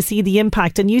afterwards, and you see the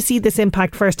impact, and you see this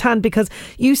impact firsthand, because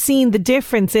you've seen the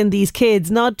difference in these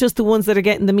kids, not just the ones that are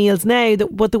getting the meals now,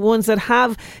 but the ones that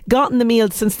have gotten the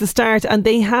meals since the start, and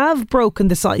they have broken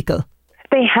the cycle.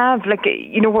 They have, like,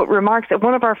 you know, what remarks,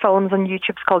 one of our films on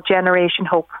YouTube is called Generation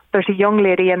Hope. There's a young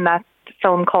lady in that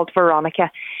film called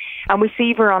Veronica, and we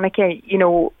see Veronica, you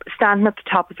know, standing at the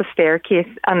top of the staircase,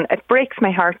 and it breaks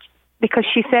my heart, because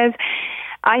she says,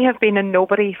 I have been a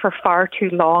nobody for far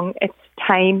too long. It's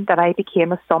time that I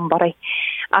became a somebody.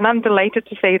 And I'm delighted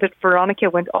to say that Veronica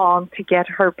went on to get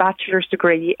her bachelor's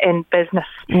degree in business.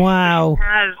 Wow.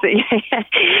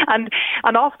 And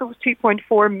of those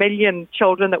 2.4 million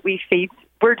children that we feed,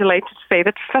 we're delighted to say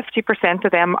that 50%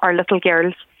 of them are little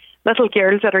girls that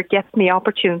are getting the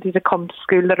opportunity to come to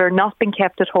school, that are not being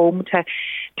kept at home to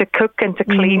cook and to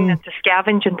clean and to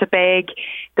scavenge and to beg.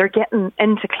 They're getting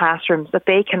into classrooms that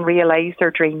they can realise their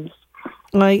dreams.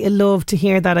 I love to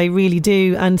hear that, I really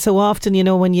do. And so often, you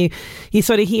know, when you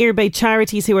sort of hear about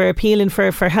charities who are appealing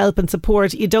for help and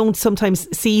support, you don't sometimes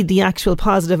see the actual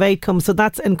positive outcome. So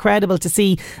that's incredible to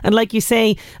see. And like you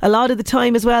say, a lot of the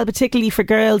time as well, particularly for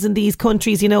girls in these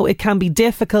countries, you know, it can be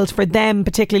difficult for them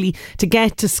particularly to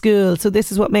get to school. So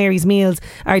this is what Mary's Meals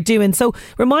are doing. So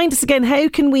remind us again, how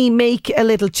can we make a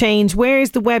little change? Where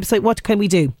is the website? What can we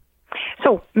do?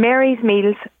 So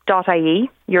marysmeals.ie,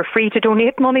 you're free to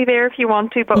donate money there if you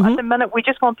want to, but at the minute we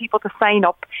just want people to sign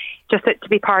up just to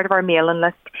be part of our mailing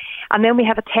list. And then we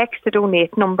have a text to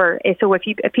donate number. So if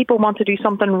people want to do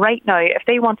something right now, if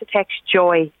they want to text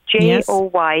JOY,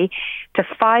 JOY, to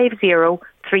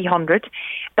 50300,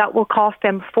 that will cost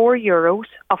them €4,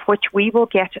 of which we will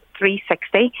get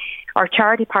 $3.60. Our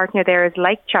charity partner there is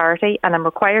Like Charity, and I'm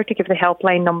required to give the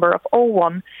helpline number of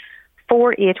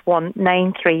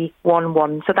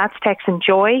 014819311. So that's texting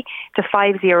JOY to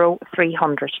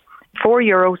 50300.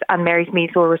 €4, and Mary's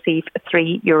Meals will receive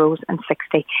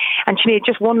 €3.60. And Sinead,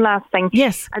 just one last thing.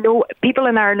 Yes. I know people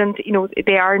in Ireland, you know,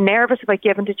 they are nervous about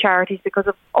giving to charities because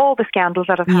of all the scandals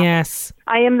that have happened. Yes.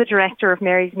 I am the director of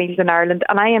Mary's Meals in Ireland,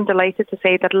 and I am delighted to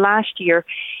say that last year,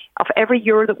 of every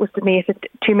euro that was donated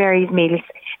to Mary's Meals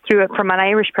from an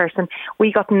Irish person,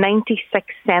 we got 96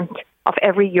 cents of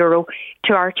every euro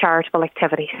to our charitable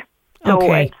activities. So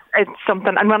it's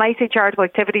something. And when I say charitable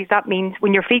activities, that means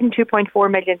when you're feeding 2.4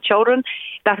 million children,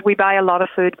 that we buy a lot of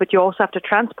food, but you also have to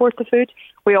transport the food.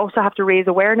 We also have to raise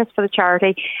awareness for the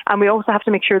charity, and we also have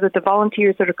to make sure that the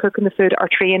volunteers that are cooking the food are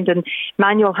trained in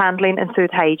manual handling and food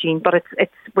hygiene. But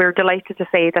we're delighted to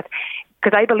say that,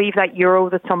 because I believe that euro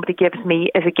that somebody gives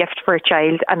me is a gift for a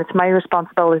child, and it's my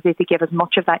responsibility to give as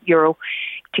much of that euro,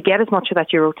 to get as much of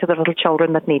that euro to the little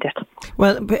children that need it.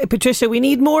 Well, Patricia, we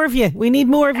need more of you. We need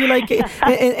more of you, like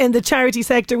in the charity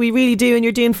sector. We really do, and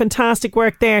you're doing fantastic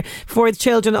work there for the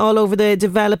children all over the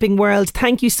developing world.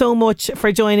 Thank you so much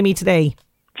for joining me today.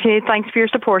 Sinead, thanks for your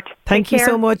support. Thank you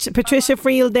so much. Patricia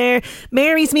Friel there,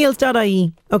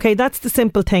 marysmeals.ie. Okay, that's the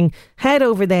simple thing. Head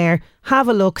over there, have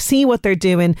a look, see what they're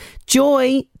doing.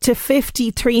 Joy to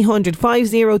 50300,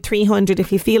 50300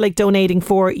 if you feel like donating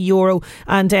 €4.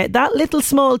 And that little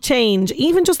small change,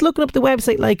 even just looking up the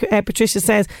website, like Patricia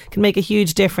says, can make a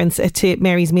huge difference to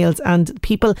Mary's Meals and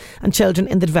people and children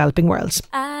in the developing world.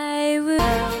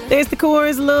 There's the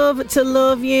Coors, Love to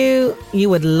Love You. You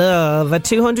would love a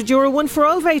 €200 One for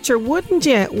All voucher, wouldn't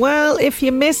you? Well, if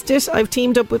you missed it, I've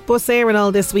teamed up with Bus Air and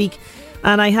all this week,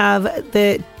 and I have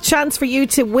the chance for you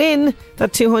to win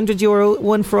that €200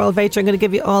 One for All voucher. I'm going to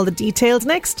give you all the details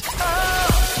next.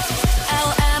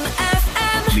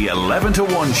 LMFM. The 11 to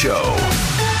 1 show.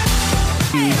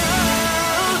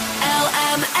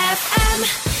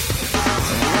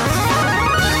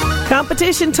 LMFM.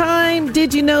 Competition time.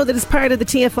 Did you know that as part of the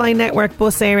TFI network,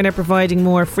 Bus Éireann are providing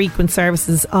more frequent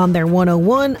services on their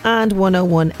 101 and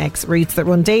 101X routes that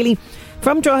run daily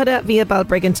from Drogheda via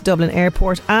Balbriggan to Dublin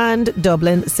Airport and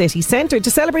Dublin City Centre. To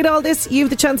celebrate all this, you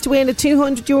have the chance to win a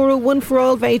 €200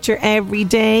 one-for-all voucher every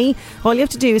day. All you have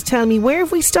to do is tell me, where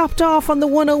have we stopped off on the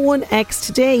 101X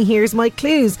today? Here's my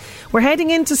clues. We're heading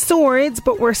into Swords,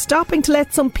 but we're stopping to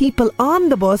let some people on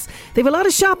the bus. They have a lot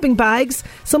of shopping bags.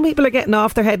 Some people are getting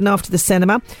off, they're heading off to the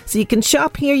cinema. So you can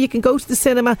shop here, you can go to the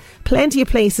cinema, plenty of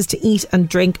places to eat and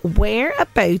drink.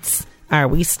 Whereabouts are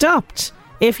we stopped?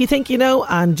 If you think you know,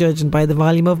 and judging by the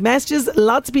volume of messages,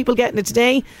 lots of people getting it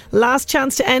today. Last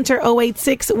chance to enter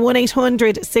 086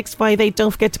 1800 658.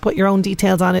 Don't forget to put your own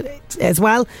details on it as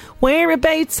well.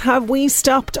 Whereabouts have we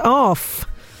stopped off?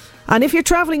 And if you're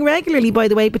travelling regularly, by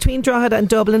the way, between Drogheda and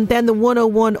Dublin, then the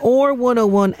 101 or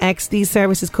 101X, these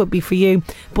services could be for you.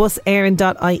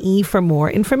 Buséireann.ie for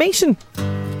more information.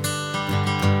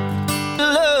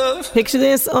 Picture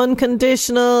this,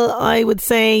 unconditional. I would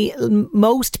say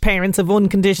most parents have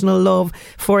unconditional love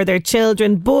for their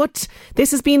children, but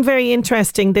this has been very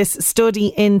interesting, this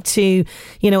study into,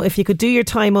 if you could do your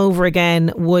time over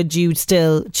again, would you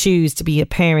still choose to be a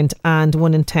parent? And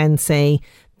 1 in 10 say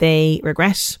they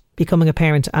regret becoming a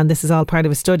parent, and this is all part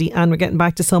of a study. And we're getting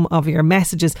back to some of your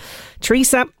messages.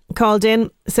 Teresa called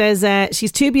in, says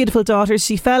she's 2 beautiful daughters.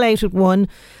 She fell out with one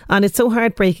and it's so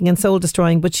heartbreaking and soul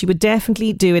destroying, but she would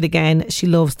definitely do it again. She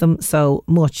loves them so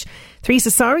much.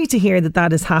 Teresa, sorry to hear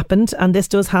that has happened, and this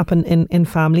does happen in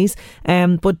families,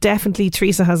 but definitely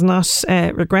Teresa has not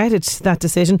regretted that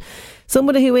decision.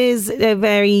 Somebody who is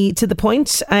very to the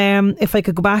point, if I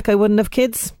could go back I wouldn't have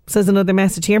kids, says another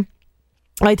message here.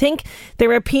 I think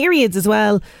there are periods as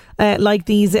well, like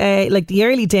these, like the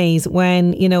early days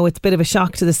when, it's a bit of a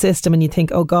shock to the system and you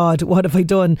think, oh God, what have I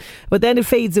done? But then it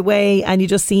fades away and you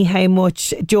just see how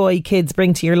much joy kids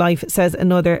bring to your life, says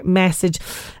another message.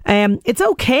 It's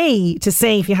okay to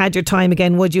say if you had your time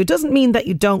again, would you? It doesn't mean that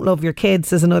you don't love your kids,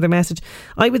 says another message.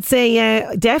 I would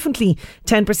say definitely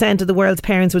 10% of the world's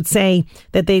parents would say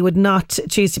that they would not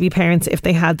choose to be parents if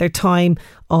they had their time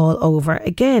all over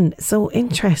again. So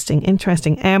interesting.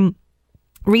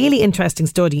 Really interesting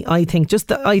study, I think. Just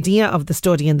the idea of the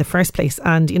study in the first place,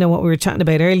 and what we were chatting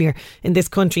about earlier in this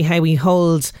country, how we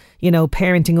hold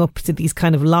parenting up to these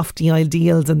kind of lofty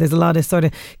ideals, and there's a lot of sort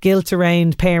of guilt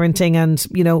around parenting and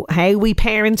how we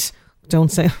parent.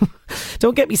 Don't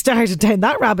get me started down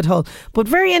that rabbit hole, but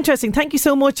very interesting. Thank you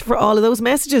so much for all of those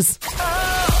messages.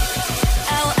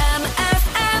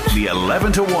 The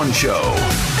 11 to 1 show.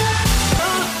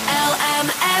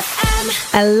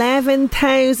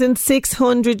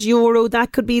 11,600 euro.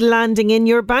 That could be landing in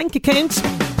your bank account.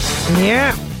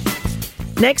 Yeah.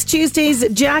 Next Tuesday's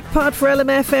jackpot for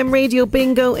LMFM Radio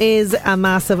Bingo is a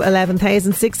massive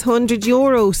 11,600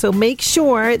 euro. So make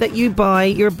sure that you buy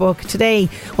your book today.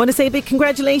 Want to say a big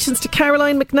congratulations to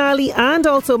Caroline McNally and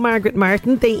also Margaret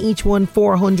Martin. They each won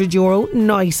 400 euro.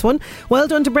 Nice one. Well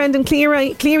done to Brendan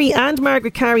Cleary and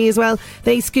Margaret Carey as well.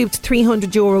 They scooped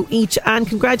 300 euro each. And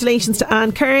congratulations to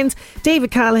Anne Kearns, David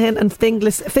Callahan and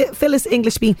Phyllis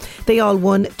Englishby. They all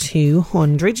won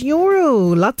 200 euro.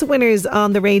 Lots of winners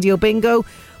on the Radio Bingo,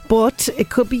 but it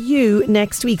could be you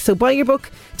next week. So buy your book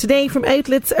today from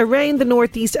outlets around the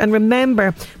northeast. And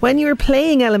remember, when you are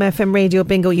playing LMFM Radio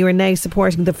Bingo, you are now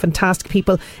supporting the fantastic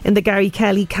people in the Gary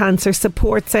Kelly Cancer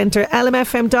Support Centre.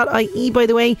 LMFM.ie, by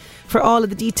the way, for all of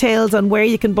the details on where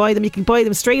you can buy them. You can buy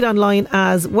them straight online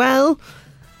as well.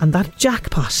 And that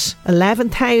jackpot,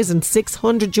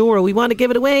 11,600 euro, we want to give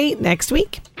it away next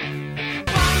week.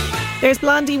 There's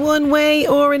Blondie one way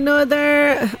or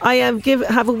another. I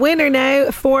have a winner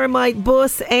now for my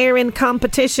Bus Éireann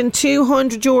competition.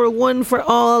 200 euro one for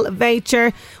all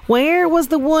voucher. Where was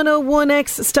the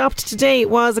 101X stopped today?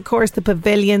 It was, of course, the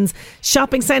Pavilions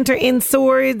Shopping Centre in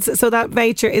Swords. So that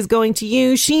voucher is going to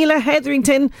you. Sheila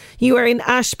Hetherington, you are in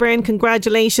Ashburn.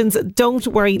 Congratulations. Don't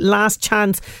worry, last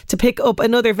chance to pick up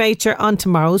another voucher on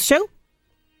tomorrow's show.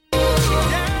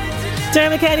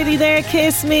 Dermot Kennedy there,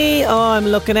 Kiss Me. Oh, I'm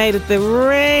looking out at the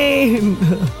rain.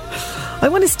 I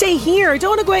want to stay here. I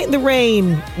don't want to go out in the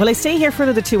rain. Will I stay here for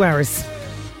another 2 hours?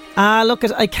 Look,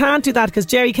 I can't do that because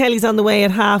Jerry Kelly's on the way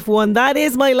at 1:30. That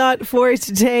is my lot for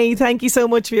today. Thank you so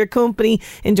much for your company.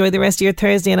 Enjoy the rest of your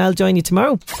Thursday and I'll join you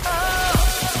tomorrow.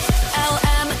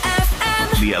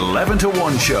 The 11 to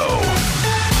 1 show.